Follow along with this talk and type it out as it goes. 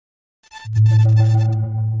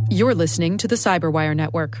You're listening to the Cyberwire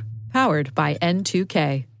Network, powered by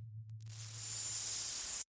N2K.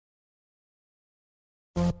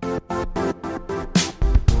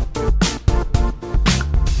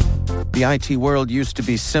 The IT world used to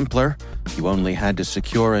be simpler. You only had to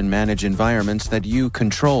secure and manage environments that you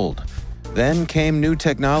controlled. Then came new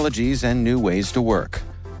technologies and new ways to work.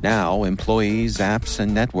 Now, employees, apps,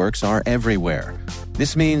 and networks are everywhere.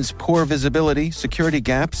 This means poor visibility, security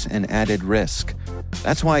gaps, and added risk.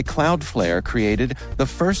 That's why Cloudflare created the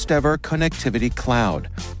first-ever connectivity cloud.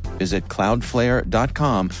 Visit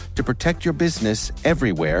cloudflare.com to protect your business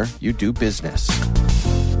everywhere you do business.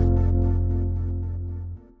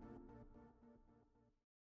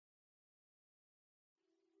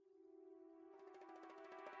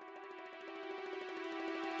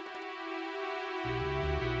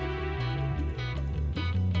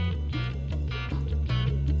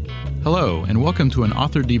 Hello, and welcome to an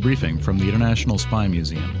author debriefing from the International Spy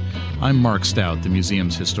Museum. I'm Mark Stout, the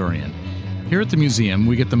museum's historian. Here at the museum,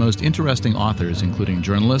 we get the most interesting authors, including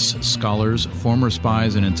journalists, scholars, former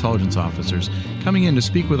spies, and intelligence officers, coming in to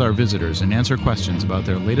speak with our visitors and answer questions about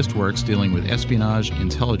their latest works dealing with espionage,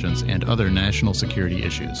 intelligence, and other national security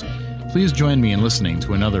issues. Please join me in listening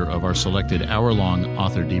to another of our selected hour-long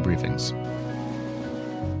author debriefings.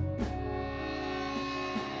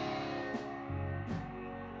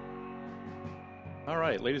 All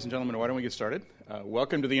right, ladies and gentlemen, why don't we get started?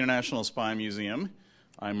 Welcome to the International Spy Museum.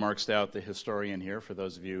 I'm Mark Stout, the historian here, for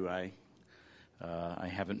those of you I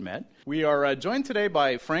haven't met. We are joined today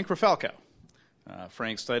by Frank Rafalko.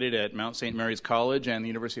 Frank studied at Mount St. Mary's College and the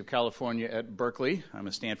University of California at Berkeley. I'm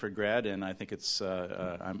a Stanford grad, and I think it's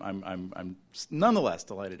I'm nonetheless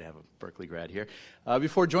delighted to have a Berkeley grad here.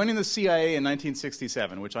 Before joining the CIA in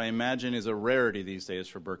 1967, which I imagine is a rarity these days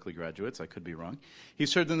for Berkeley graduates, I could be wrong, he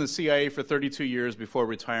served in the CIA for 32 years before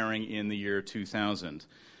retiring in the year 2000.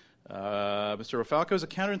 Mr. Rafalko is a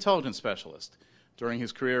counterintelligence specialist. During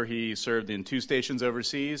his career, he served in 2 stations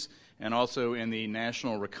overseas and also in the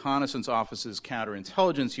National Reconnaissance Office's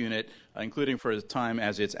Counterintelligence Unit, including for his time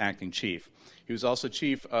as its acting chief. He was also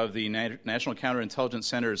chief of the National Counterintelligence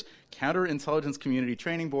Center's Counterintelligence Community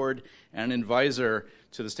Training Board and an advisor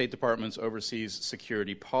to the State Department's Overseas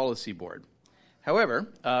Security Policy Board. However,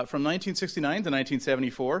 from 1969 to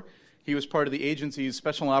 1974, he was part of the agency's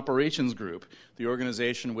Special Operations Group, the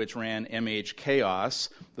organization which ran MH-Chaos,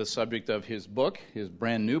 the subject of his book, his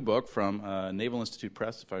brand new book from Naval Institute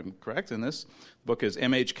Press, if I'm correct in this. The book is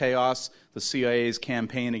MH-Chaos, the CIA's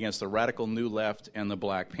Campaign Against the Radical New Left and the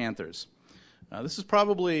Black Panthers. This is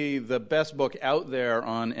probably the best book out there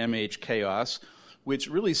on MH-Chaos, which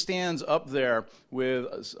really stands up there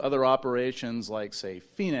with other operations like, say,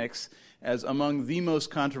 Phoenix, as among the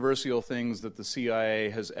most controversial things that the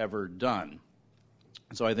CIA has ever done.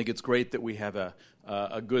 So I think it's great that we have a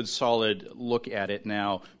good, solid look at it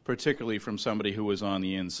now, particularly from somebody who was on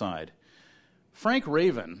the inside. Frank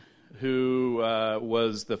Raven, who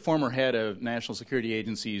was the former head of National Security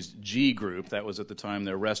Agency's G Group, that was at the time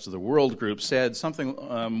their Rest of the World group, said something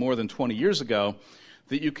more than 20 years ago,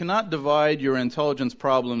 that you cannot divide your intelligence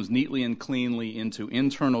problems neatly and cleanly into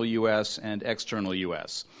internal U.S. and external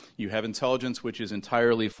U.S. You have intelligence which is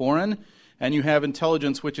entirely foreign, and you have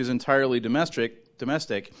intelligence which is entirely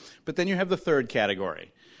domestic, but then you have the third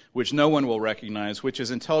category, which no one will recognize, which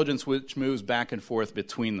is intelligence which moves back and forth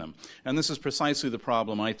between them. And this is precisely the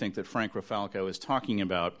problem, I think, that Frank Rafalko is talking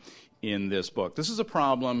about in this book. This is a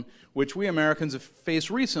problem which we Americans have faced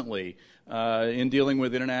recently in dealing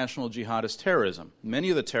with international jihadist terrorism.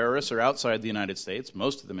 Many of the terrorists are outside the United States,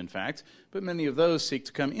 most of them in fact, but many of those seek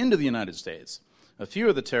to come into the United States. A few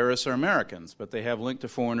of the terrorists are Americans, but they have linked to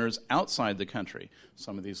foreigners outside the country.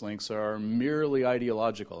 Some of these links are merely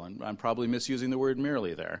ideological, and I'm probably misusing the word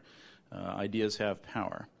merely there. Ideas have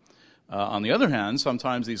power. On the other hand,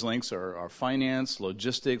 sometimes these links are finance,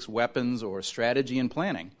 logistics, weapons, or strategy and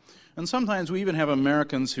planning. And sometimes we even have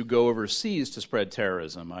Americans who go overseas to spread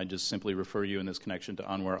terrorism. I just simply refer you in this connection to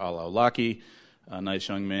Anwar al-Awlaki, a nice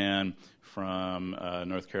young man from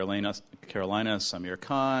North Carolina, Samir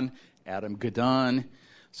Khan, Adam Gadon.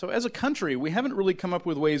 So as a country, we haven't really come up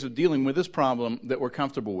with ways of dealing with this problem that we're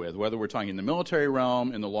comfortable with, whether we're talking in the military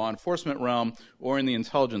realm, in the law enforcement realm, or in the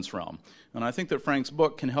intelligence realm. And I think that Frank's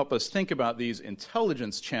book can help us think about these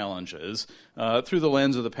intelligence challenges through the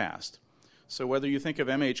lens of the past. So whether you think of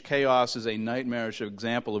MH-Chaos as a nightmarish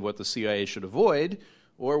example of what the CIA should avoid,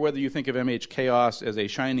 or whether you think of MH-Chaos as a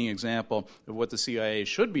shining example of what the CIA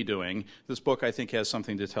should be doing, this book, I think, has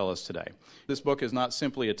something to tell us today. This book is not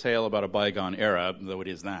simply a tale about a bygone era, though it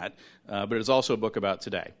is that, but it's also a book about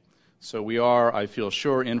today. So we are, I feel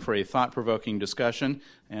sure, in for a thought-provoking discussion.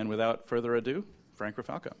 And without further ado, Frank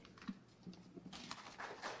Rafalko.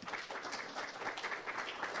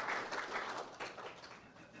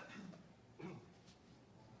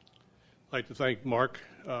 I'd like to thank Mark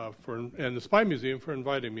and the Spy Museum for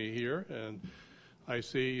inviting me here. And I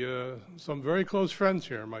see some very close friends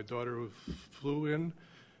here. My daughter who flew in,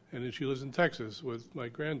 and then she lives in Texas with my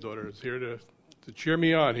granddaughter. Is here to cheer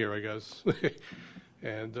me on here, I guess,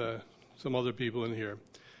 and some other people in here.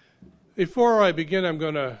 Before I begin, I'm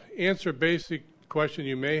going to answer a basic question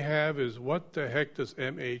you may have is, what the heck does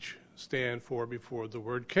MH stand for before the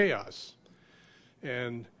word chaos?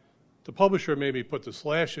 And the publisher made me put the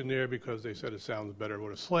slash in there because they said it sounds better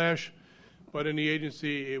with a slash. But in the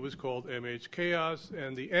agency, it was called MH Chaos.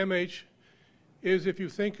 And the MH is, if you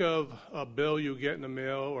think of a bill you get in the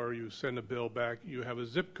mail or you send a bill back, you have a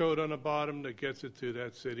zip code on the bottom that gets it to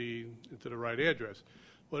that city, to the right address.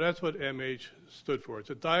 Well, that's what MH stood for. It's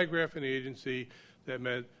a diagraph in the agency that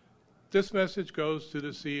meant this message goes to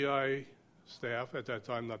the CI staff, at that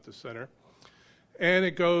time, not the center, and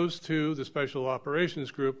it goes to the Special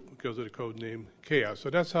Operations Group because of the code name Chaos. So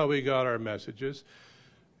that's how we got our messages.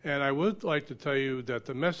 And I would like to tell you that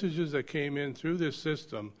the messages that came in through this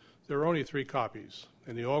system, there were only 3 copies,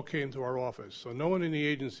 and they all came to our office. So no one in the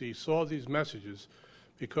agency saw these messages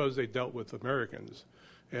because they dealt with Americans.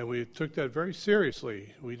 And we took that very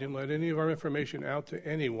seriously. We didn't let any of our information out to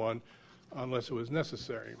anyone unless it was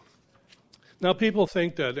necessary. Now, people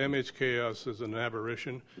think that MH Chaos is an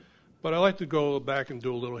aberration, but I'd like to go back and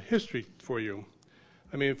do a little history for you.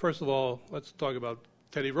 I mean, first of all, let's talk about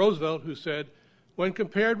Teddy Roosevelt, who said, when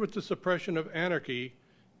compared with the suppression of anarchy,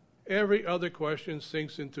 every other question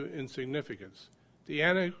sinks into insignificance. The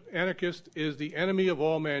anarchist is the enemy of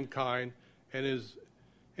all mankind, and his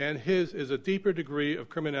is a deeper degree of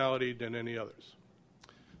criminality than any others.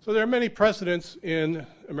 So there are many precedents in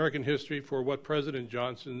American history for what President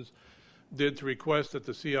Johnson did to request that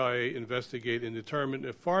the CIA investigate and determine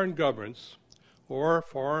if foreign governments or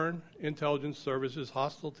foreign intelligence services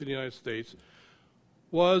hostile to the United States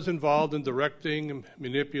was involved in directing and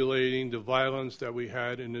manipulating the violence that we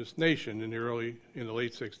had in this nation in the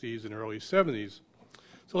late 60s and early 70s.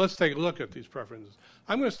 So let's take a look at these preferences.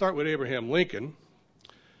 I'm going to start with Abraham Lincoln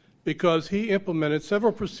because he implemented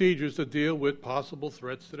several procedures to deal with possible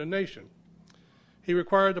threats to the nation. He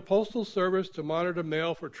required the Postal Service to monitor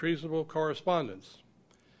mail for treasonable correspondence,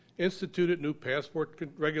 instituted new passport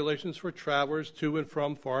regulations for travelers to and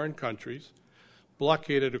from foreign countries,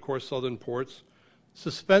 blockaded, of course, southern ports,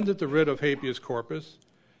 suspended the writ of habeas corpus,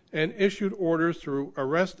 and issued orders to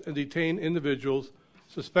arrest and detain individuals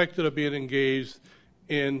suspected of being engaged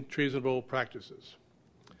in treasonable practices.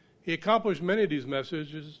 He accomplished many of these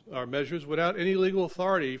measures without any legal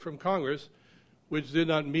authority from Congress, which did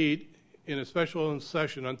not meet in a special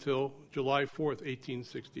session until July 4th,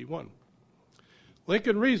 1861.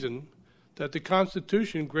 Lincoln reasoned that the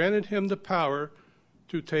Constitution granted him the power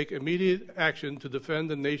to take immediate action to defend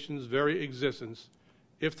the nation's very existence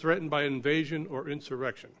if threatened by invasion or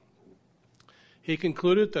insurrection. He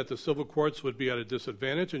concluded that the civil courts would be at a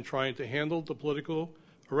disadvantage in trying to handle the political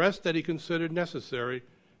arrest that he considered necessary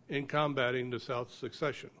in combating the South's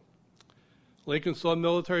secession. Lincoln saw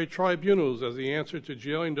military tribunals as the answer to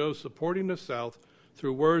jailing those supporting the South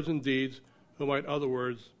through words and deeds who might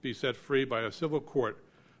otherwise be set free by a civil court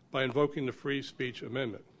by invoking the Free Speech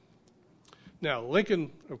Amendment. Now,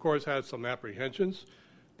 Lincoln, of course, had some apprehensions,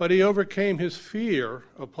 but he overcame his fear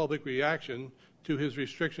of public reaction to his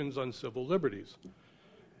restrictions on civil liberties.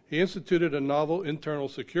 He instituted a novel internal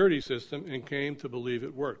security system and came to believe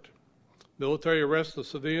it worked. Military arrests of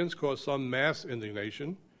civilians caused some mass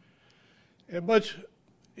indignation and much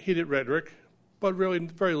heated rhetoric, but really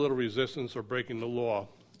very little resistance or breaking the law.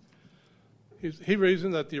 He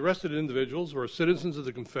reasoned that the arrested individuals were citizens of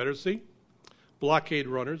the Confederacy, blockade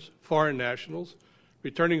runners, foreign nationals,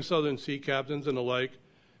 returning Southern sea captains and the like,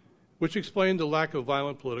 which explained the lack of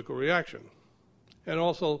violent political reaction. And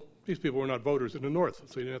also, these people were not voters in the North,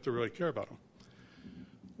 so you didn't have to really care about them.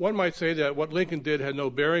 One might say that what Lincoln did had no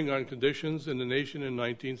bearing on conditions in the nation in the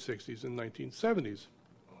 1960s and 1970s.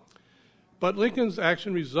 But Lincoln's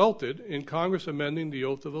action resulted in Congress amending the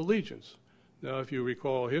Oath of Allegiance. Now, if you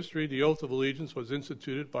recall history, the Oath of Allegiance was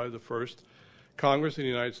instituted by the first Congress in the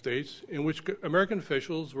United States, in which American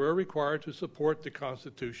officials were required to support the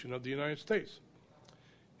Constitution of the United States.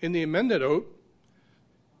 In the amended oath,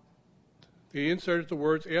 he inserted the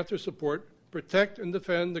words after support, protect and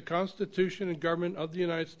defend the Constitution and government of the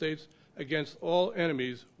United States against all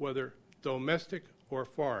enemies, whether domestic or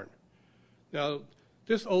foreign. Now,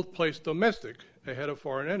 this oath placed domestic ahead of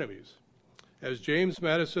foreign enemies. As James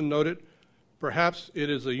Madison noted, perhaps it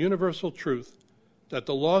is a universal truth that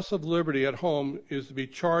the loss of liberty at home is to be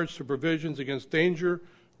charged to provisions against danger,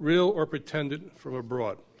 real or pretended, from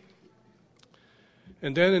abroad.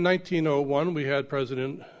 And then in 1901, we had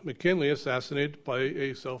President McKinley assassinated by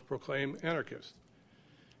a self-proclaimed anarchist.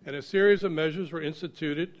 And a series of measures were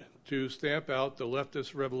instituted to stamp out the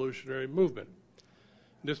leftist revolutionary movement.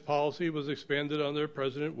 This policy was expanded under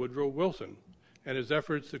President Woodrow Wilson and his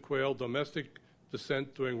efforts to quell domestic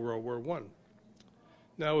dissent during World War I.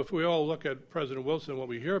 Now, if we all look at President Wilson, what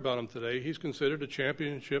we hear about him today, he's considered a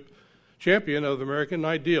champion of American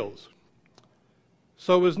ideals.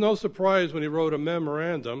 So it was no surprise when he wrote a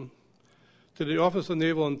memorandum to the Office of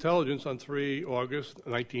Naval Intelligence on 3 August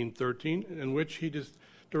 1913, in which he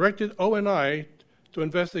directed ONI to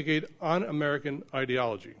investigate un-American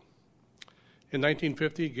ideology. In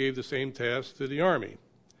 1950, he gave the same task to the Army.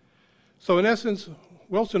 So in essence,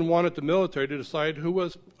 Wilson wanted the military to decide who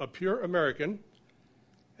was a pure American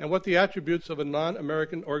and what the attributes of a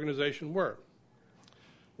non-American organization were.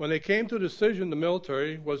 When they came to a decision, the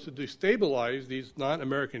military was to destabilize these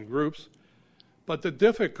non-American groups, but the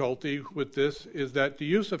difficulty with this is that the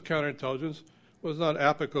use of counterintelligence was not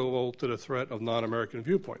applicable to the threat of non-American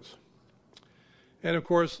viewpoints. And of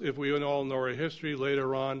course, if we all know our history,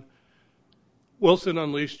 later on, Wilson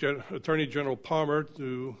unleashed Attorney General Palmer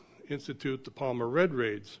to institute the Palmer Red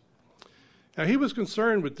Raids. Now, he was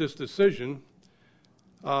concerned with this decision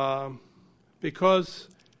because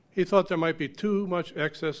he thought there might be too much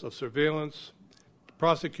excess of surveillance,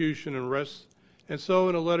 prosecution, and arrests. And so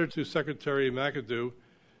in a letter to Secretary McAdoo,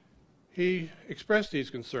 he expressed these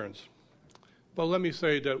concerns. But let me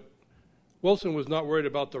say that Wilson was not worried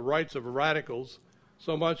about the rights of radicals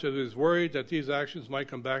so much as he was worried that these actions might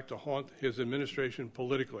come back to haunt his administration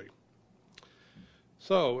politically.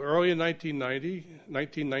 So early in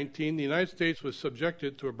 1919, the United States was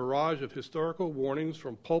subjected to a barrage of historical warnings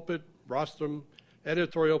from pulpit, rostrum,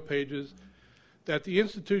 editorial pages that the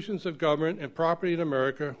institutions of government and property in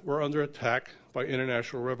America were under attack by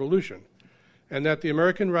international revolution, and that the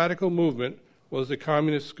American radical movement was the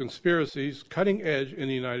communist conspiracy's cutting edge in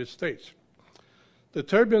the United States. The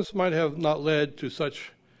turbulence might have not led to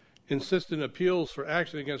such insistent appeals for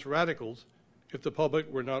action against radicals if the public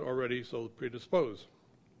were not already so predisposed.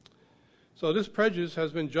 So this prejudice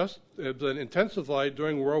has been intensified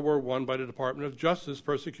during World War I by the Department of Justice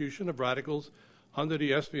persecution of radicals under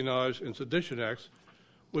the Espionage and Sedition Acts,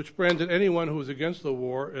 which branded anyone who was against the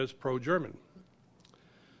war as pro-German.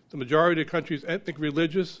 The majority of the country's ethnic,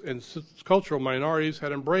 religious, and cultural minorities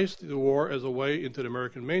had embraced the war as a way into the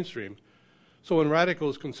American mainstream. So when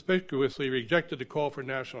radicals conspicuously rejected the call for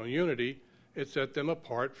national unity, it set them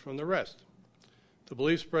apart from the rest. The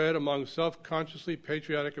belief spread among self-consciously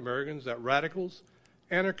patriotic Americans that radicals,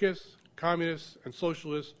 anarchists, communists, and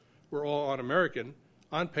socialists were all un-American,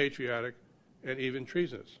 unpatriotic, and even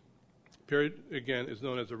treasonous. The period, again, is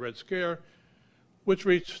known as the Red Scare, which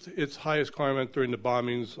reached its highest climax during the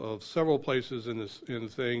bombings of several places in the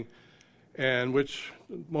thing, and which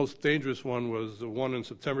the most dangerous one was the one on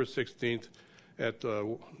September 16th at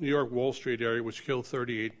the New York Wall Street area, which killed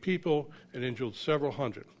 38 people and injured several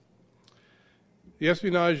hundred. The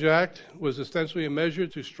Espionage Act was essentially a measure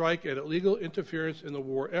to strike at illegal interference in the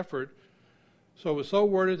war effort, so it was so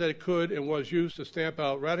worded that it could and was used to stamp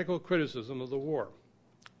out radical criticism of the war.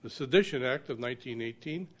 The Sedition Act of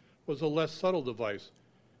 1918 was a less subtle device.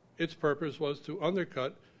 Its purpose was to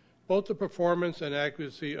undercut both the performance and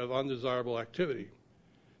accuracy of undesirable activity.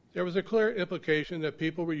 There was a clear implication that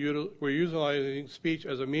people were utilizing speech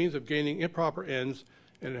as a means of gaining improper ends,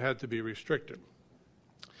 and it had to be restricted.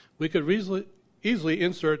 We could easily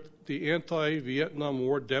insert the anti-Vietnam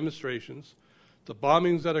War demonstrations, the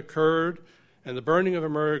bombings that occurred, and the burning of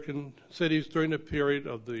American cities during the period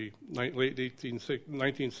of the late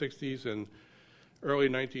 1960s and early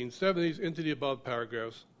 1970s into the above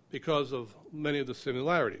paragraphs because of many of the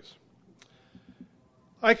similarities.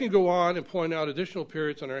 I can go on and point out additional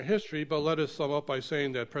periods in our history, but let us sum up by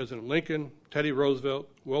saying that President Lincoln, Teddy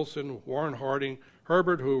Roosevelt, Wilson, Warren Harding,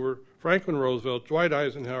 Herbert Hoover, Franklin Roosevelt, Dwight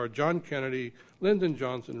Eisenhower, John Kennedy, Lyndon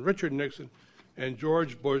Johnson, Richard Nixon, and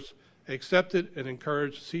George Bush accepted and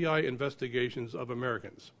encouraged CI investigations of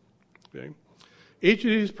Americans. Okay? Each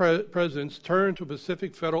of these presidents turned to a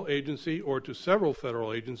specific federal agency or to several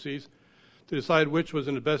federal agencies to decide which was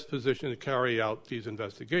in the best position to carry out these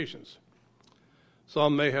investigations.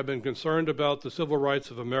 Some may have been concerned about the civil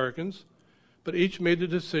rights of Americans, but each made the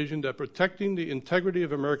decision that protecting the integrity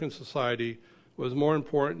of American society was more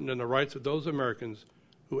important than the rights of those Americans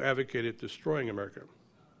who advocated destroying America.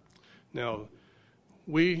 Now,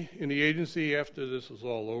 we in the agency, after this was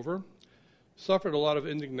all over, suffered a lot of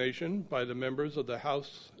indignation by the members of the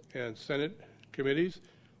House and Senate committees,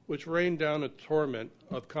 which rained down a torrent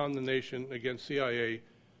of condemnation against CIA,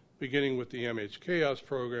 beginning with the MH-Chaos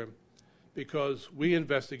program, because we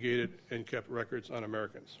investigated and kept records on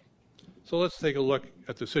Americans. So let's take a look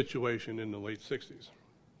at the situation in the late 60s.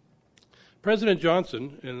 President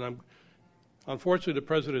Johnson, and unfortunately the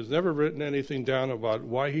president has never written anything down about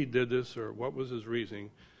why he did this or what was his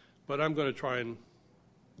reasoning, but I'm going to try and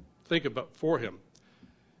think about for him.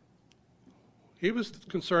 He was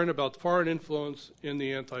concerned about foreign influence in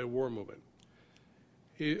the anti-war movement.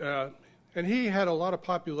 And he had a lot of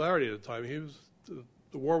popularity at the time.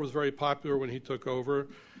 The war was very popular when he took over.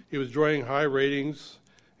 He was drawing high ratings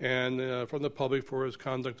and from the public for his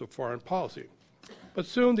conduct of foreign policy. But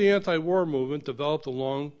soon the anti-war movement developed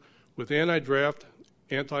along with anti-draft,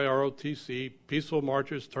 anti-ROTC, peaceful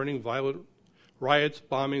marches turning violent riots,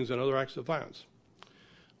 bombings, and other acts of violence.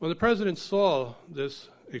 When the president saw this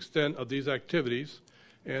extent of these activities,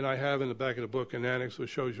 and I have in the back of the book an annex which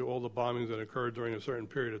shows you all the bombings that occurred during a certain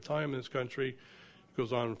period of time in this country, it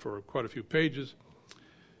goes on for quite a few pages,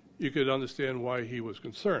 you could understand why he was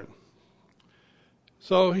concerned.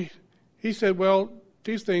 So he said, well,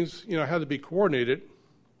 these things, had to be coordinated,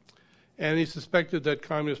 and he suspected that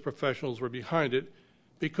communist professionals were behind it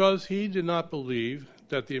because he did not believe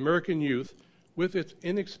that the American youth, with its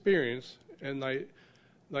inexperience and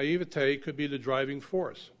naivete, could be the driving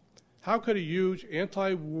force. How could a huge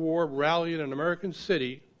anti-war rally in an American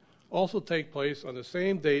city also take place on the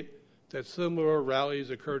same date that similar rallies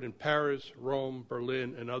occurred in Paris, Rome,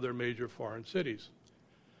 Berlin, and other major foreign cities?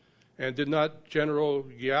 And did not General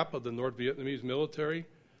Giap of the North Vietnamese military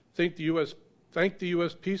thank the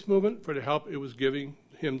U.S. peace movement for the help it was giving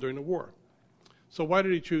him during the war? So why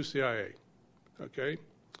did he choose CIA? Okay.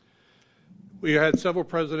 We had several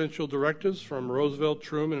presidential directives from Roosevelt,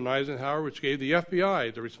 Truman, and Eisenhower, which gave the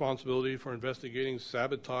FBI the responsibility for investigating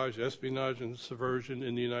sabotage, espionage, and subversion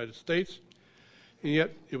in the United States, and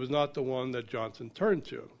yet it was not the one that Johnson turned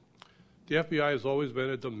to. The FBI has always been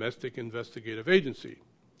a domestic investigative agency.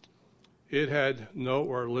 It had no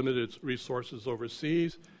or limited resources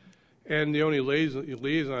overseas, and the only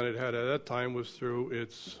liaison it had at that time was through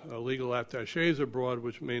its legal attaches abroad,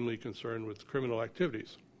 which mainly concerned with criminal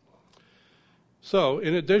activities. So,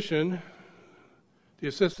 in addition, the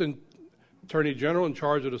Assistant Attorney General in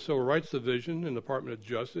charge of the Civil Rights Division in the Department of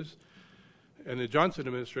Justice and the Johnson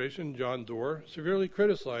administration, John Doerr, severely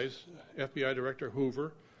criticized FBI Director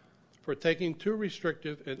Hoover for taking too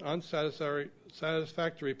restrictive and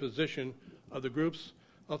unsatisfactory position of the groups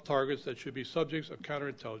of targets that should be subjects of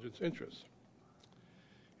counterintelligence interests.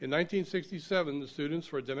 In 1967, the Students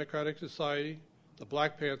for a Democratic Society, the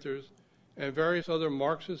Black Panthers, and various other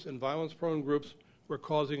Marxist and violence-prone groups were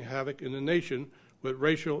causing havoc in the nation with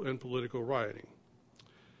racial and political rioting.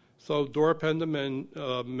 So Doerr penned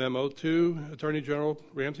a memo to Attorney General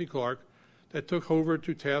Ramsey Clark that took Hoover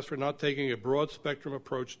to task for not taking a broad-spectrum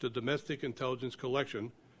approach to domestic intelligence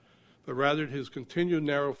collection, but rather his continued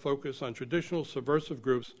narrow focus on traditional subversive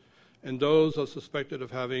groups and those suspected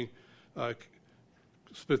of having doing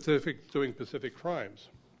specific crimes.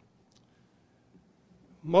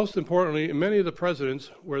 Most importantly, in many of the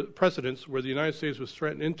precedents where the United States was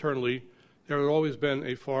threatened internally, there had always been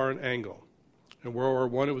a foreign angle. In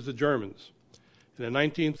World War I, it was the Germans. In the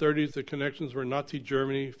 1930s, the connections were Nazi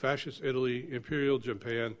Germany, Fascist Italy, Imperial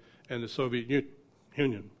Japan, and the Soviet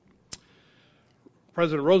Union.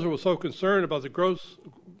 President Roosevelt was so concerned about the growth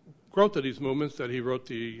of these movements that he wrote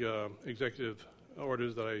the executive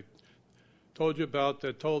orders that I told you about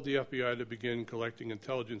that told the FBI to begin collecting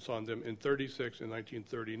intelligence on them in 1936 and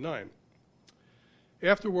 1939.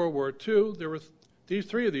 After World War II,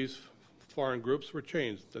 three of these foreign groups were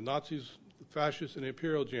changed, the Nazis, the Fascists, and the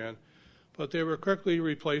Imperial Jan, but they were quickly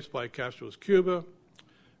replaced by Castro's Cuba,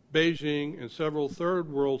 Beijing, and several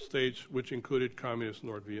third world states, which included communist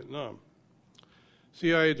North Vietnam.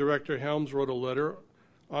 CIA Director Helms wrote a letter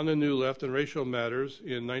on the New Left and racial matters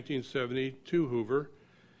in 1970 to Hoover,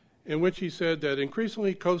 in which he said that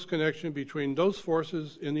increasingly close connection between those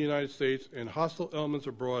forces in the United States and hostile elements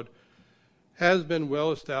abroad has been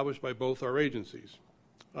well established by both our agencies.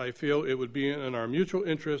 I feel it would be in our mutual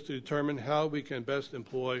interest to determine how we can best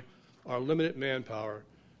employ our limited manpower,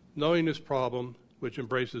 knowing this problem, which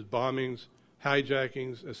embraces bombings,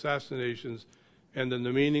 hijackings, assassinations, and the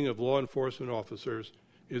demeaning of law enforcement officers,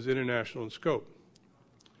 is international in scope.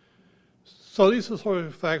 So these sort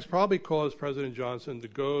of facts probably caused President Johnson to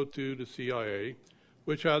go to the CIA,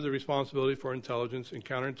 which had the responsibility for intelligence and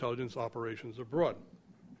counterintelligence operations abroad.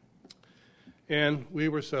 And we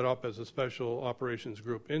were set up as a special operations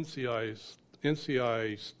group in CIA's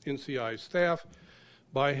NCI staff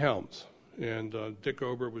by Helms. And Dick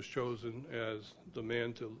Ober was chosen as the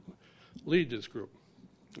man to lead this group.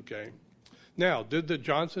 Okay. Now, did the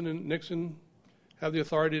Johnson and Nixon have the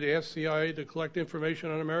authority to ask CIA to collect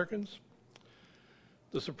information on Americans?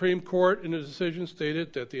 The Supreme Court in a decision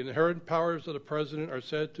stated that the inherent powers of the president are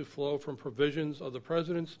said to flow from provisions of the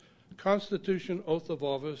president's Constitution oath of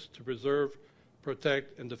office to preserve,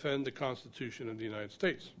 protect, and defend the Constitution of the United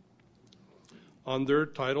States. Under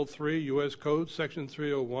Title III U.S. Code, Section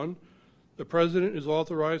 301, the president is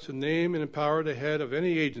authorized to name and empower the head of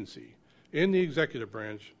any agency in the executive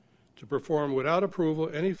branch to perform without approval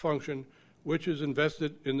any function which is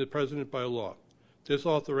invested in the president by law. This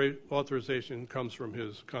authorization comes from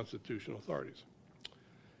his constitutional authorities.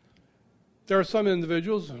 There are some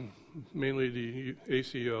individuals, mainly the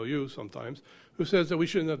ACLU sometimes, who says that we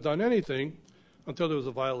shouldn't have done anything until there was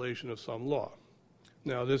a violation of some law.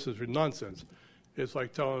 Now, this is nonsense. It's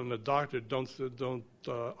like telling a doctor don't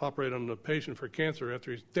operate on the patient for cancer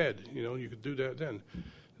after he's dead. You know, you could do that then.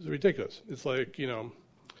 It's ridiculous. It's like, you know,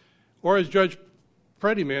 or as Judge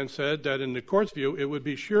Prettyman said, that in the court's view, it would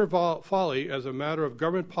be sheer folly as a matter of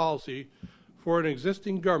government policy for an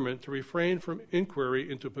existing government to refrain from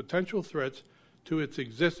inquiry into potential threats to its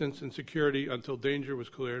existence and security until danger was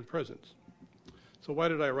clear and present. So why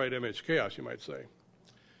did I write MH Chaos, you might say?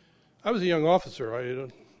 I was a young officer. I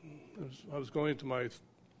was going to my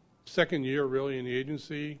second year, really, in the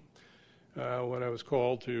agency when I was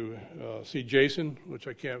called to see Jason, which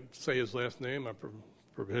I can't say his last name. I'm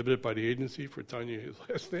prohibited by the agency for telling you his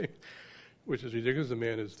last name, which is ridiculous. The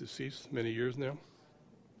man is deceased many years now.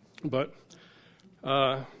 But,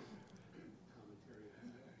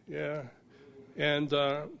 yeah. And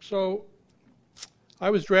so I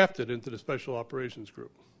was drafted into the Special Operations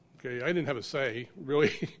Group. Okay, I didn't have a say,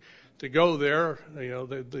 really, to go there. You know,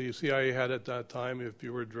 the CIA had at that time, if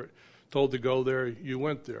you were told to go there, you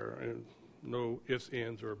went there. And no ifs,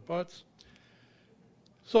 ands, or buts.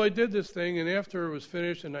 So I did this thing, and after it was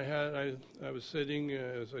finished, and I was sitting,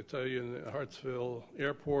 as I tell you, in the Hartsville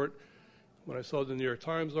airport, when I saw the New York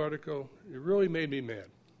Times article, it really made me mad.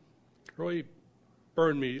 It really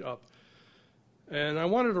burned me up. And I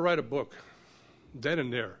wanted to write a book, then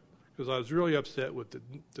and there, because I was really upset with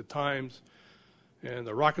the Times and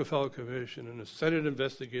the Rockefeller Commission and the Senate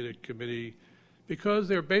Investigative Committee, because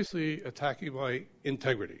they're basically attacking my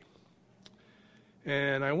integrity.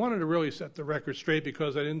 And I wanted to really set the record straight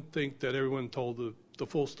because I didn't think that everyone told the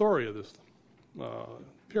full story of this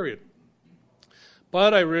period.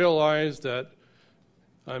 But I realized that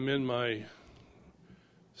I'm in my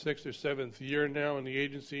 6th or 7th year now in the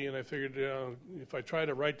agency, and I figured if I try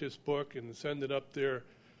to write this book and send it up there,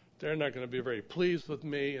 they're not going to be very pleased with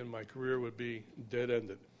me, and my career would be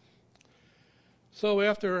dead-ended. So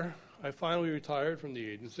after I finally retired from the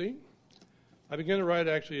agency, I began to write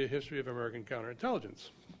actually a history of American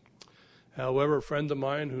counterintelligence. However, a friend of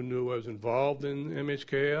mine who knew I was involved in MH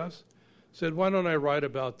Chaos said, why don't I write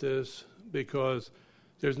about this, because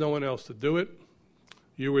there's no one else to do it.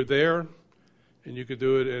 You were there, and you could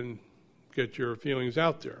do it and get your feelings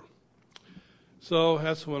out there. So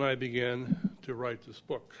that's when I began to write this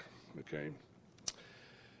book, okay?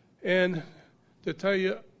 And to tell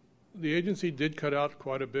you, the agency did cut out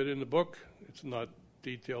quite a bit in the book. It's not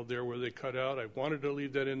detailed there where they cut out. I wanted to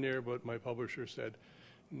leave that in there, but my publisher said,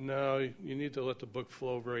 no, you need to let the book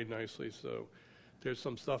flow very nicely. So there's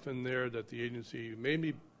some stuff in there that the agency made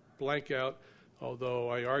me blank out, although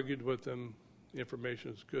I argued with them. The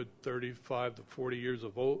information is good 35 to 40 years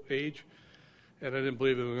of age, and I didn't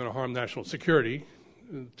believe it was going to harm national security,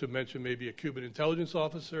 to mention maybe a Cuban intelligence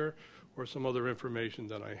officer or some other information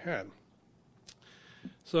that I had.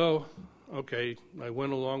 So, okay, I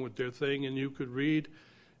went along with their thing, and you could read,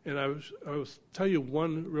 and I was tell you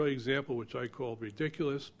one real example which I call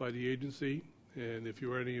ridiculous by the agency, and if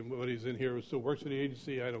you or anybody's in here who still works for the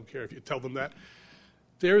agency, I don't care if you tell them that.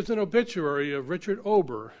 There's an obituary of Richard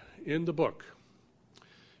Ober in the book.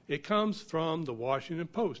 It comes from the Washington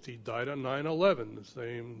Post. He died on 9/11, the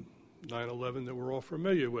same 9/11 that we're all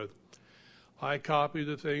familiar with. I copied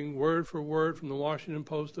the thing word for word from the Washington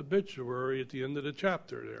Post obituary at the end of the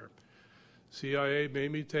chapter there. CIA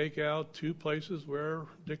made me take out 2 places where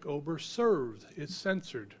Dick Ober served. It's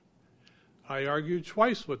censored. I argued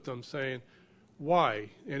twice with them saying, why?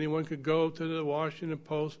 Anyone could go to the Washington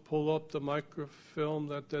Post, pull up the microfilm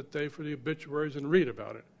that day for the obituaries and read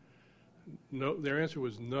about it. No, their answer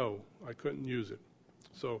was no, I couldn't use it.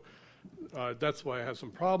 So that's why I have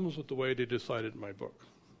some problems with the way they decided in my book,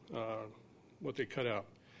 what they cut out.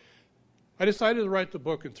 I decided to write the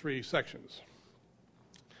book in 3 sections.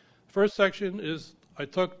 First section is I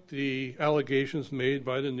took the allegations made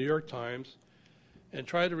by the New York Times and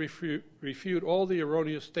tried to refute all the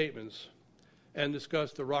erroneous statements and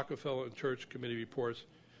discuss the Rockefeller and Church Committee reports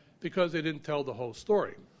because they didn't tell the whole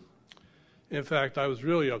story. In fact, I was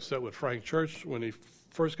really upset with Frank Church when he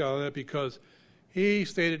first got on that because he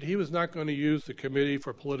stated he was not going to use the committee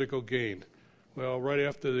for political gain. Well, right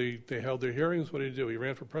after they held their hearings, what did he do? He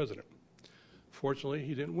ran for president. Fortunately,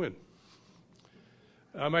 he didn't win.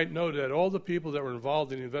 I might note that all the people that were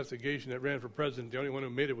involved in the investigation that ran for president, the only one who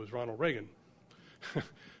made it was Ronald Reagan.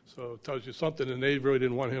 So it tells you something, and they really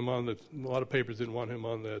didn't want him on a lot of papers didn't want him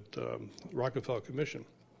on that Rockefeller Commission.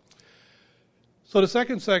 So the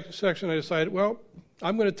second section, I decided, well,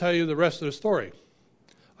 I'm going to tell you the rest of the story.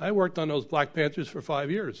 I worked on those Black Panthers for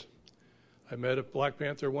 5 years. I met a Black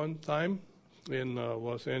Panther one time in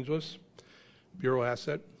Los Angeles, Bureau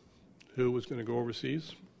asset, who was going to go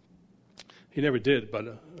overseas. He never did,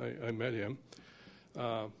 but I met him.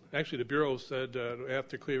 Actually, the Bureau said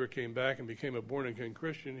after Cleaver came back and became a born-again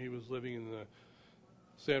Christian, he was living in the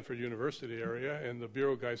Stanford University area, and the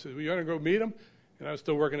Bureau guy said, well, you want to go meet him? And I was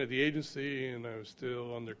still working at the agency, and I was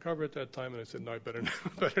still undercover at that time, and I said, no, I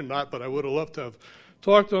better not, but I would have loved to have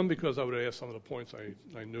talked to him because I would have asked some of the points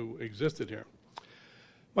I knew existed here.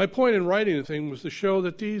 My point in writing the thing was to show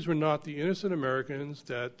that these were not the innocent Americans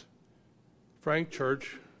that Frank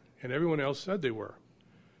Church and everyone else said they were.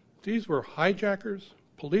 These were hijackers,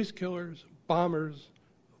 police killers, bombers,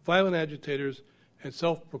 violent agitators, and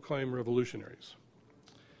self-proclaimed revolutionaries.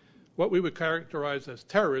 What we would characterize as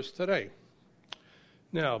terrorists today.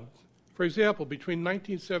 Now, for example, between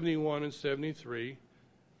 1971 and 73,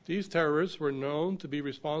 these terrorists were known to be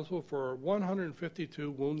responsible for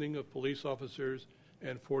 152 wounding of police officers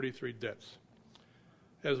and 43 deaths,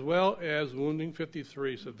 as well as wounding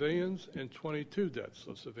 53 civilians and 22 deaths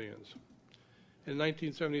of civilians. In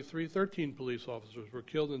 1973, 13 police officers were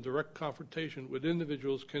killed in direct confrontation with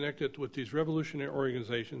individuals connected with these revolutionary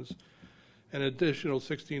organizations, and an additional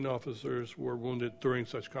 16 officers were wounded during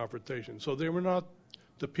such confrontation. So they were not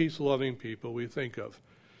the peace-loving people we think of,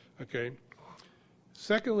 okay?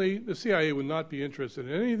 Secondly, the CIA would not be interested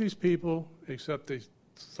in any of these people except they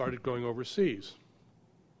started going overseas.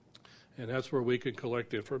 And that's where we can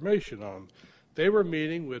collect information on. They were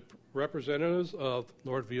meeting with representatives of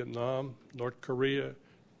North Vietnam, North Korea,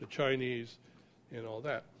 the Chinese, and all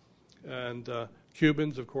that. And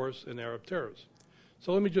Cubans, of course, and Arab terrorists.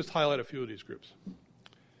 So let me just highlight a few of these groups.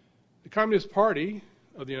 The Communist Party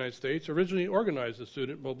of the United States originally organized the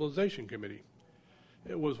Student Mobilization Committee.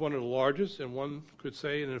 It was one of the largest and one could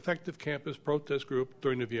say an effective campus protest group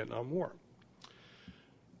during the Vietnam War.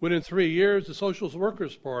 Within 3 years, the Socialist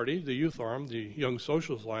Workers' Party, the youth arm, the Young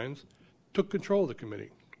Socialist Alliance, took control of the committee.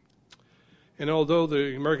 And although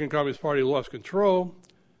the American Communist Party lost control,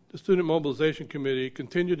 the Student Mobilization Committee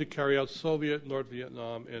continued to carry out Soviet, North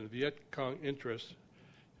Vietnam, and Viet Cong interests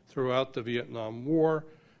throughout the Vietnam War,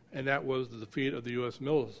 and that was the defeat of the U.S.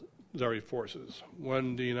 military forces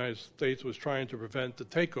when the United States was trying to prevent the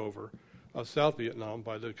takeover of South Vietnam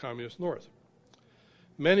by the Communist North.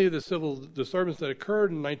 Many of the civil disturbances that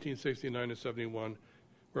occurred in 1969 and 71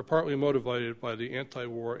 were partly motivated by the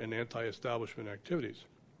anti-war and anti-establishment activities.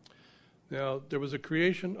 Now, there was a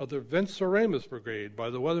creation of the Venceremos Brigade by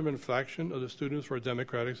the Weatherman faction of the Students for a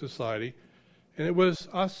Democratic Society, and it was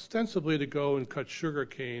ostensibly to go and cut sugar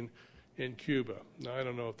cane in Cuba. Now, I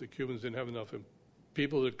don't know if the Cubans didn't have enough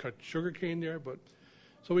people to cut sugar cane there, but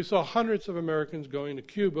so we saw hundreds of Americans going to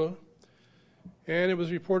Cuba, and it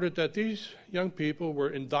was reported that these young people were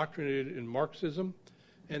indoctrinated in Marxism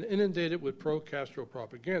and inundated with pro-Castro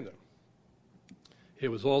propaganda. It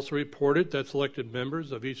was also reported that selected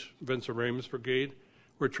members of each Venceremos Brigade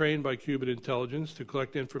were trained by Cuban intelligence to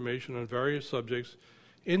collect information on various subjects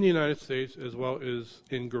in the United States as well as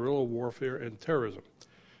in guerrilla warfare and terrorism.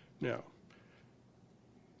 Now,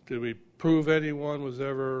 did we prove anyone was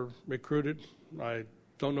ever recruited? I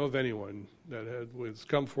don't know of anyone that has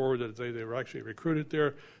come forward that they were actually recruited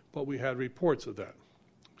there, but we had reports of that,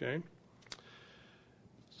 okay?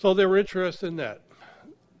 So they were interested in that.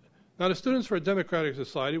 Now, the Students for a Democratic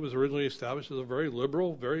Society was originally established as a very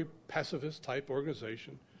liberal, very pacifist type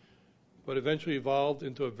organization, but eventually evolved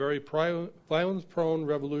into a very violence-prone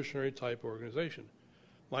revolutionary type organization.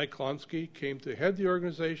 Mike Klonsky came to head the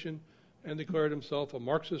organization and declared himself a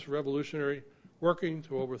Marxist revolutionary working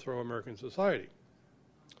to overthrow American society.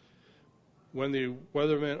 When the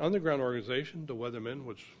Weatherman Underground Organization, the Weathermen,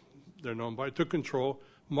 which they're known by, took control,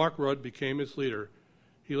 Mark Rudd became its leader.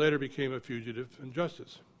 He later became a fugitive in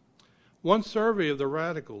justice. One survey of the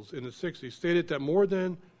radicals in the 60s stated that more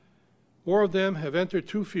of them have entered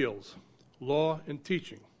two fields, law and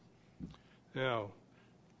teaching. Now,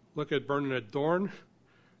 Look at Bernadette Dorn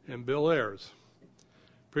and Bill Ayers.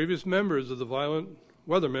 Previous members of the violent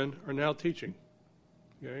Weathermen are now teaching.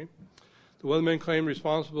 Okay? The Weathermen claimed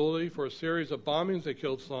responsibility for a series of bombings that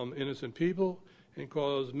killed some innocent people and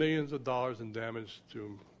caused millions of dollars in damage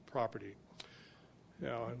to property.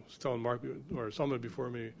 Now, I was telling Mark, or someone before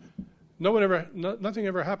me, nothing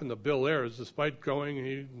ever happened to Bill Ayers, despite going,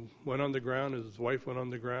 he went underground, his wife went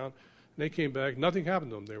underground, and they came back, nothing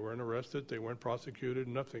happened to them. They weren't arrested, they weren't prosecuted,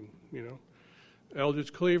 nothing, you know.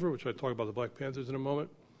 Eldridge Cleaver, which I talk about the Black Panthers in a moment,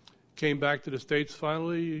 came back to the States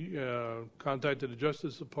finally, contacted the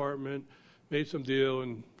Justice Department, made some deal,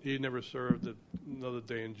 and he never served another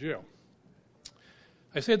day in jail.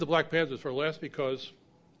 I saved the Black Panthers for last because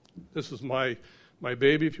this is my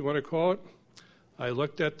baby, if you want to call it. I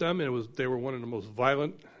looked at them, and they were one of the most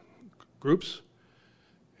violent groups.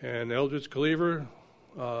 And Eldridge Cleaver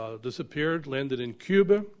disappeared, landed in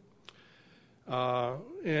Cuba.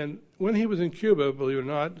 And when he was in Cuba, believe it or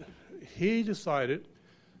not, he decided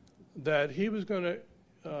that he was going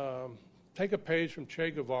to take a page from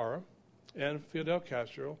Che Guevara and Fidel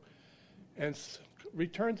Castro and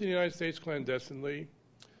return to the United States clandestinely,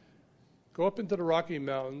 go up into the Rocky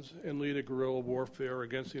Mountains and lead a guerrilla warfare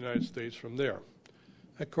against the United States from there.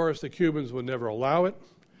 Of course, the Cubans would never allow it.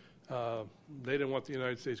 They didn't want the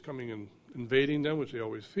United States coming and invading them, which they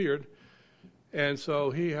always feared. And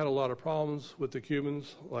so he had a lot of problems with the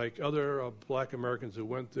Cubans, like other black Americans who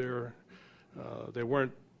went there. They were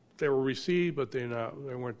received, but they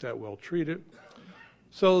weren't that well treated.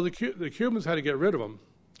 So the Cubans had to get rid of him.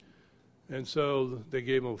 And so they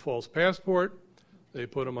gave him a false passport. They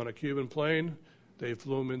put him on a Cuban plane. They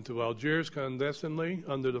flew him into Algiers clandestinely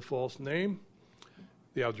under the false name.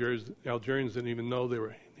 The Algerians didn't even know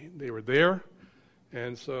they were there.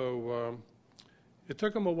 And so it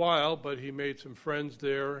took him a while, but he made some friends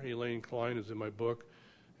there. Elaine Klein is in my book.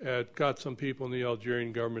 Got some people in the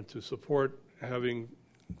Algerian government to support having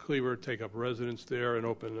Cleaver take up residence there and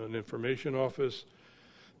open an information office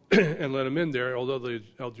and let him in there, although the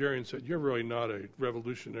Algerians said, you're really not a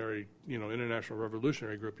revolutionary, international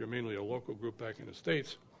revolutionary group. You're mainly a local group back in the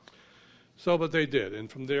States. So, but they did.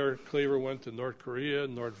 And from there, Cleaver went to North Korea,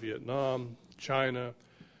 North Vietnam, China,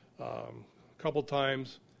 a couple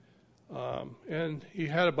times. And he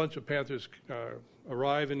had a bunch of Panthers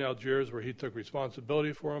arrive in Algiers where he took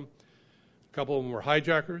responsibility for them. A couple of them were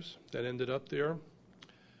hijackers that ended up there.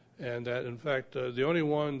 And that, in fact, the only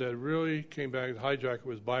one that really came back, the hijacker,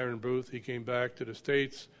 was Byron Booth. He came back to the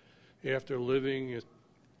States after living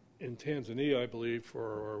in Tanzania, I believe,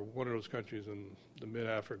 or one of those countries in the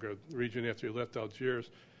mid-Africa region after he left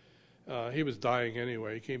Algiers. He was dying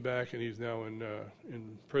anyway. He came back, and he's now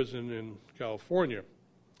in prison in California,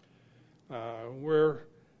 where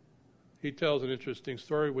he tells an interesting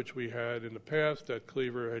story, which we had in the past, that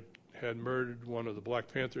Cleaver had murdered one of the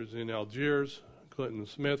Black Panthers in Algiers, Clinton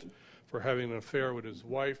Smith, for having an affair with his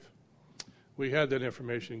wife. We had that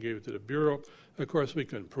information and gave it to the Bureau. Of course, we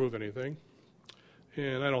couldn't prove anything.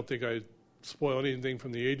 And I don't think I spoil anything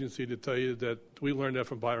from the agency to tell you that we learned that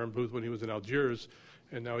from Byron Booth when he was in Algiers,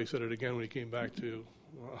 and now he said it again when he came back to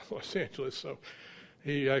Los Angeles. So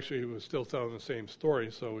he actually was still telling the same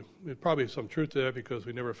story. So there's probably some truth to that because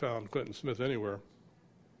we never found Clinton Smith anywhere.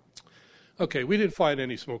 Okay, we didn't find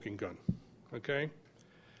any smoking gun, okay?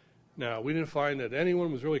 Now, we didn't find that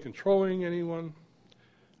anyone was really controlling anyone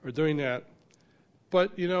or doing that.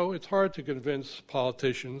 But, it's hard to convince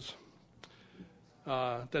politicians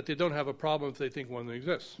that they don't have a problem if they think one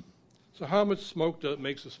exists. So how much smoke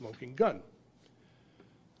makes a smoking gun?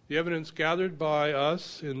 The evidence gathered by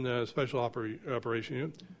us in the Special Operation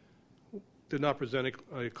Unit did not present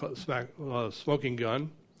a smoking gun.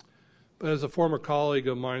 But as a former colleague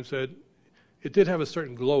of mine said, it did have a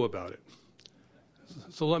certain glow about it.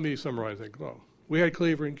 So let me summarize that glow. We had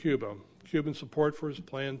Cleaver in Cuba. Cuban support for his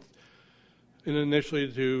plan, and initially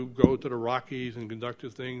to go to the Rockies and conduct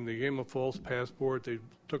his thing. They gave him a false passport. They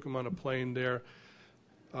took him on a plane there.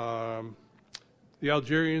 The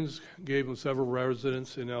Algerians gave him several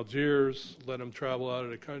residents in Algiers, let him travel out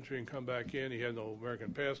of the country and come back in. He had no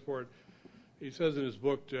American passport. He says in his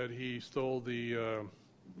book that he stole the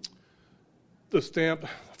stamp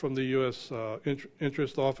from the U.S.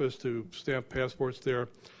 Interest Office to stamp passports there.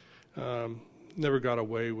 Never got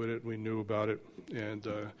away with it. We knew about it. And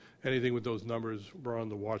anything with those numbers were on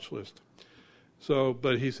the watch list. So,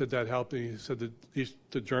 but he said that helped me. He said that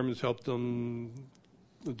the Germans helped him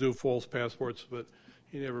do false passports, but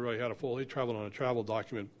he never really had he traveled on a travel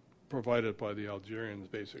document provided by the Algerians,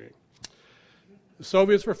 basically. The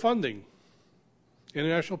Soviets were funding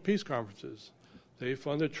international peace conferences. They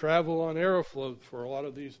funded travel on Aeroflot for a lot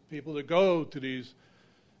of these people to go to these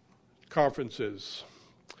conferences.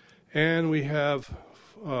 And we have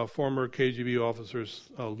former KGB officer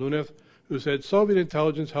Lunev, who said Soviet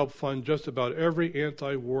intelligence helped fund just about every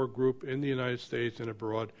anti-war group in the United States and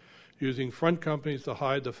abroad, using front companies to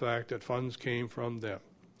hide the fact that funds came from them.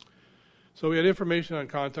 So we had information on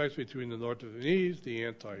contacts between the North Vietnamese, the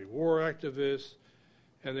anti-war activists,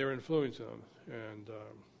 and their influence on them. And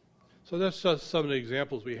so that's just some of the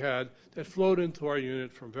examples we had that flowed into our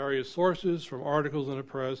unit from various sources, from articles in the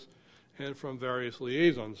press, and from various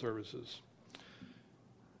liaison services.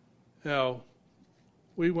 Now,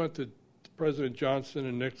 we went to President Johnson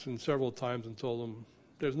and Nixon several times and told them,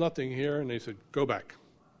 there's nothing here, and they said, go back.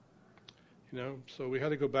 So we had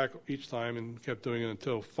to go back each time and kept doing it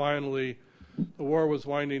until finally the war was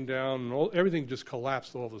winding down and everything just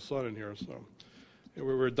collapsed all of a sudden here, so we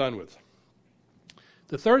were done with.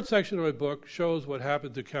 The third section of my book shows what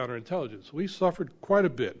happened to counterintelligence. We suffered quite a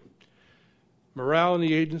bit. Morale in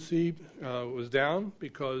the agency was down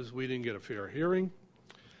because we didn't get a fair hearing.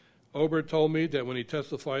 Ober told me that when he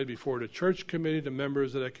testified before the church committee, the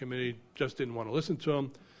members of that committee just didn't want to listen to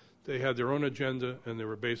him. They had their own agenda, and they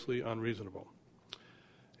were basically unreasonable.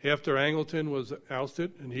 After Angleton was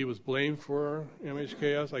ousted, and he was blamed for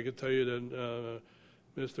MHKS, I could tell you that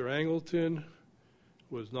Mr. Angleton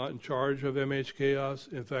was not in charge of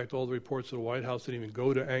MHKS. In fact, all the reports of the White House didn't even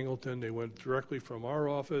go to Angleton. They went directly from our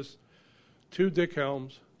office to Dick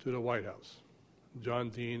Helms to the White House. John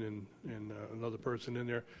Dean and another person in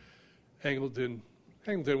there. Angleton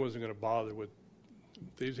wasn't going to bother with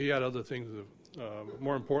these. He had other things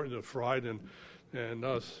more important to Fried and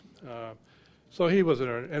us. So he wasn't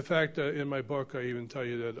there. In fact, in my book, I even tell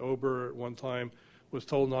you that Ober at one time was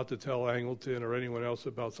told not to tell Angleton or anyone else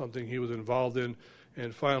about something he was involved in,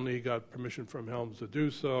 and finally he got permission from Helms to do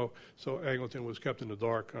so, so Angleton was kept in the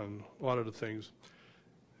dark on a lot of the things.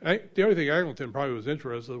 The only thing Angleton probably was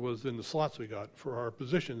interested was in the slots we got for our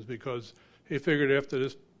positions, because he figured after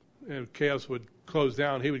this chaos would close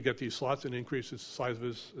down, he would get these slots and increase the size of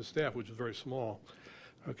his staff, which is very small.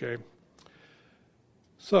 Okay.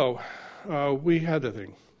 So we had the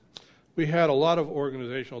thing. We had a lot of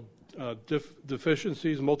organizational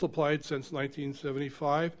deficiencies multiplied since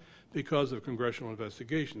 1975 because of congressional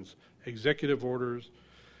investigations, executive orders,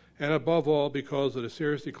 and above all because of the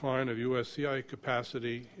serious decline of U.S. CIA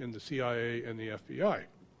capacity in the CIA and the FBI.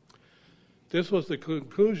 This was the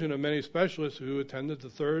conclusion of many specialists who attended the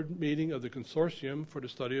third meeting of the Consortium for the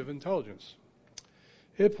Study of Intelligence.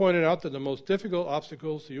 It pointed out that the most difficult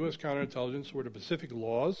obstacles to U.S. counterintelligence were the Pacific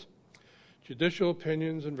laws, judicial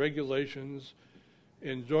opinions and regulations,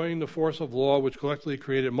 enjoying the force of law, which collectively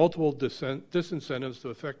created multiple disincentives to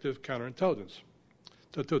effective counterintelligence.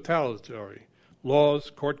 The totalitarian laws,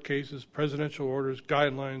 court cases, presidential orders,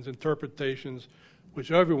 guidelines, interpretations,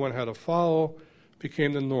 which everyone had to follow,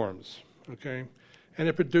 became the norms. Okay, and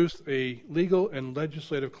it produced a legal and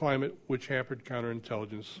legislative climate which hampered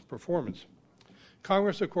counterintelligence performance.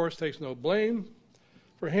 Congress, of course, takes no blame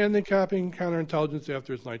for handicapping counterintelligence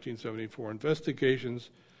after its 1974 investigations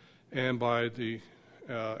and by the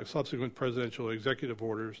subsequent presidential executive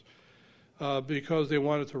orders because they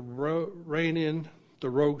wanted to rein in the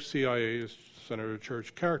rogue CIA, as Senator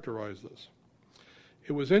Church characterized this.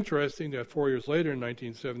 It was interesting that 4 years later, in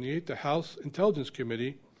 1978, the House Intelligence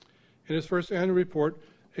Committee, in its first annual report,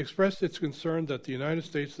 expressed its concern that the United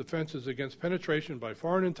States defenses against penetration by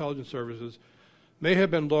foreign intelligence services may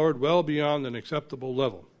have been lowered well beyond an acceptable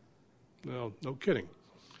level. No kidding.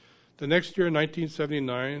 The next year, in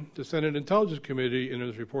 1979, the Senate Intelligence Committee, in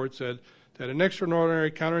its report, said that an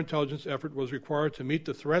extraordinary counterintelligence effort was required to meet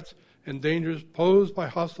the threats and dangers posed by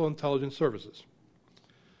hostile intelligence services.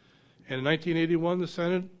 And in 1981, the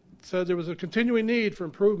Senate said there was a continuing need for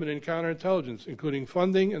improvement in counterintelligence, including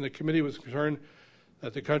funding, and the committee was concerned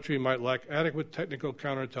that the country might lack adequate technical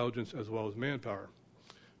counterintelligence as well as manpower.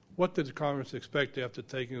 What did Congress expect after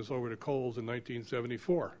taking us over to Coles in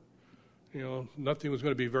 1974? Nothing was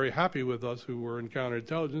going to be very happy with us who were in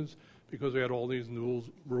counterintelligence because we had all these new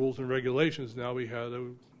rules and regulations now we had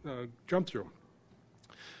to jump through.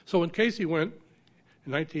 So when Casey went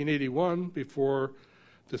in 1981 before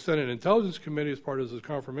the Senate Intelligence Committee as part of his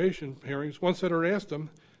confirmation hearings, one senator asked him,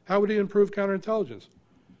 how would he improve counterintelligence?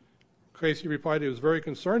 Casey replied he was very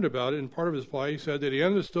concerned about it. In part of his reply, he said that he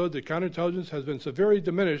understood that counterintelligence has been severely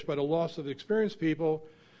diminished by the loss of experienced people,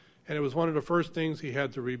 and it was one of the first things he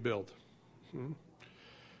had to rebuild.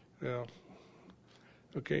 Yeah.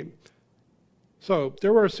 Okay. So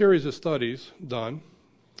there were a series of studies done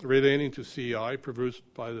relating to CI, produced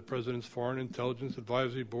by the President's Foreign Intelligence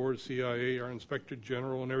Advisory Board, CIA, our Inspector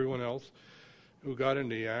General, and everyone else who got in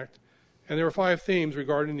the act. And there were 5 themes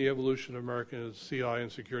regarding the evolution of American CI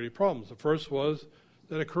and security problems. The first was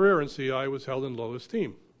that a career in CI was held in low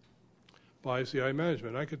esteem by CI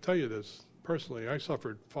management. I could tell you this personally. I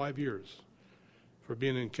suffered 5 years for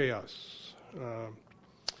being in chaos.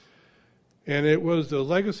 And it was the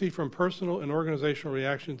legacy from personal and organizational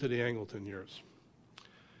reaction to the Angleton years.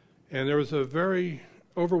 And there was a very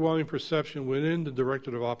overwhelming perception within the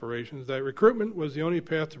Directorate of Operations that recruitment was the only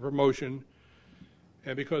path to promotion,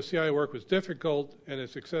 and because CI work was difficult and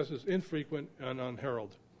its successes infrequent and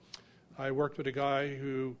unheralded. I worked with a guy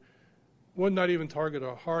who would not even target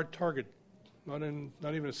a hard target, not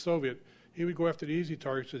even a Soviet. He would go after the easy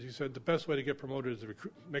targets because he said the best way to get promoted is to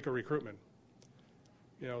make a recruitment.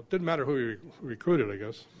 You know, it didn't matter who he recruited, I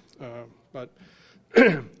guess. But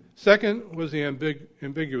second was the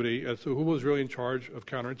ambiguity as to who was really in charge of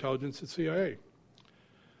counterintelligence at CIA.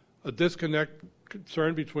 A disconnect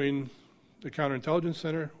concern between the Counterintelligence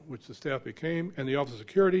Center, which the staff became, and the Office of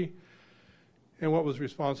Security, and what was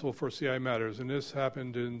responsible for CI matters. And this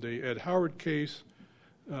happened in the Ed Howard case.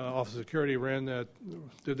 Office of Security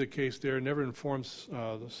did the case there, never informs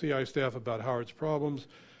the CI staff about Howard's problems,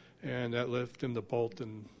 and that left him the bolt,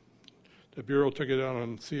 and the Bureau took it out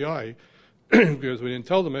on CI because we didn't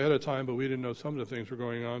tell them ahead of time, but we didn't know some of the things were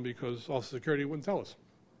going on because Office of Security wouldn't tell us.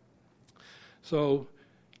 So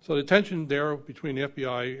the tension there between the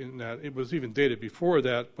FBI and that, it was even dated before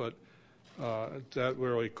that, but that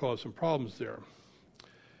really caused some problems there.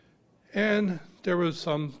 And there was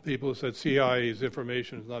some people who said CIA's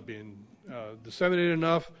information is not being disseminated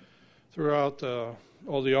enough throughout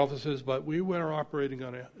all the offices, but we were operating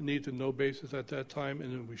on a need-to-know basis at that time,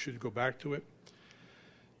 and we should go back to it.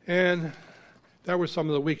 And that were some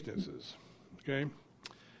of the weaknesses, okay?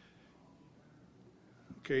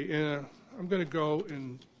 Okay, and I'm going to go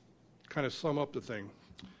and kind of sum up the thing.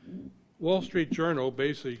 Wall Street Journal,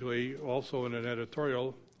 basically, also in an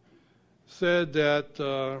editorial, said that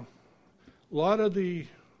a lot of the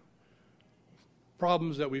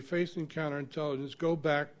problems that we face in counterintelligence go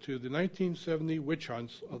back to the 1970 witch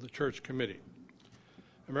hunts of the Church Committee.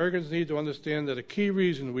 Americans need to understand that a key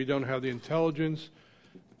reason we don't have the intelligence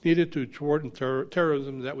needed to thwart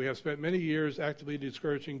terrorism is that we have spent many years actively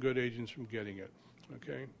discouraging good agents from getting it.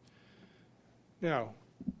 Okay? Now,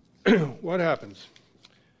 what happens?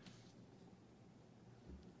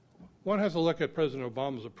 One has to look at President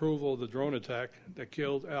Obama's approval of the drone attack that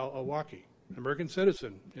killed al-Awlaki, an American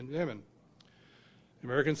citizen in Yemen. The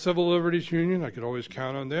American Civil Liberties Union, I could always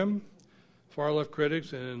count on them. Far-left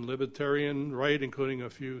critics and libertarian right, including a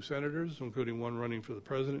few senators, including one running for the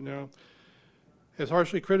president now, has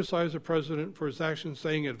harshly criticized the president for his actions,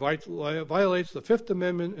 saying it violates the Fifth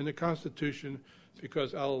Amendment in the Constitution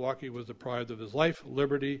because al-Awlaki was deprived of his life,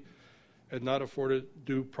 liberty, and not afforded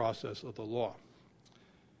due process of the law.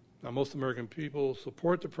 Now, most American people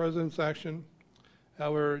support the president's action.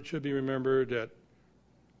 However, it should be remembered that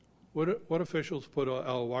what officials put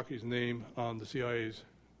al-Awlaki's name on the CIA's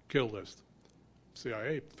kill list?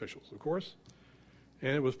 CIA officials, of course.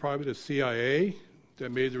 And it was probably the CIA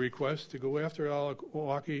that made the request to go after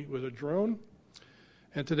al-Awlaki with a drone.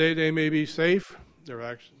 And today they may be safe,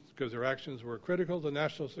 because their actions were critical to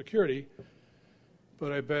national security,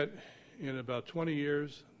 but I bet in about 20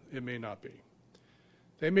 years it may not be.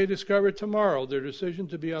 They may discover tomorrow their decision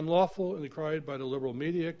to be unlawful and decried by the liberal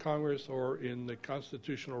media, Congress, or in the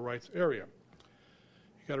constitutional rights area.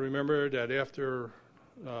 You got to remember that after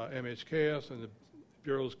MHKS and the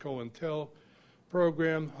Bureau's COINTEL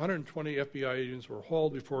program, 120 FBI agents were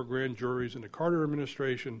hauled before grand juries in the Carter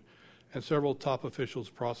administration, and several top officials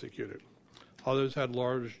prosecuted. Others had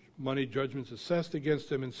large money judgments assessed against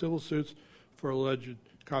them in civil suits for alleged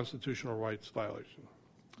constitutional rights violation.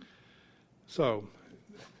 So,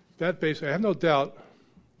 that basically, I have no doubt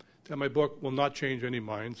that my book will not change any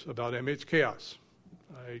minds about MH chaos.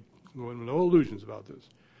 I go into no illusions about this.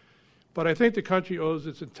 But I think the country owes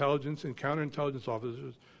its intelligence and counterintelligence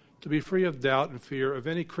officers to be free of doubt and fear of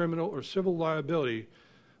any criminal or civil liability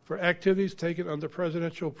for activities taken under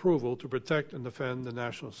presidential approval to protect and defend the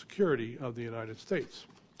national security of the United States.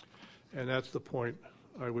 And that's the point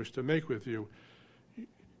I wish to make with you.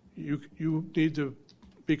 You need to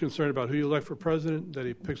be concerned about who you elect for president, that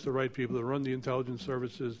he picks the right people to run the intelligence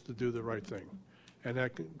services to do the right thing. And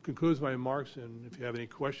that concludes my remarks, and if you have any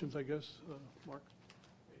questions, I guess, Mark.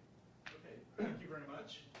 Okay, thank you very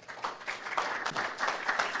much.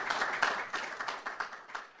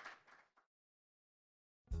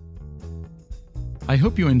 I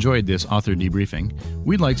hope you enjoyed this author debriefing.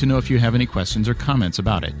 We'd like to know if you have any questions or comments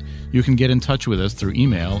about it. You can get in touch with us through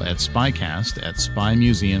email at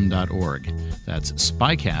spycast@spymuseum.org. That's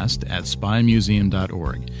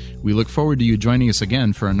spycast@spymuseum.org. We look forward to you joining us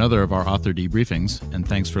again for another of our author debriefings, and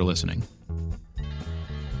thanks for listening.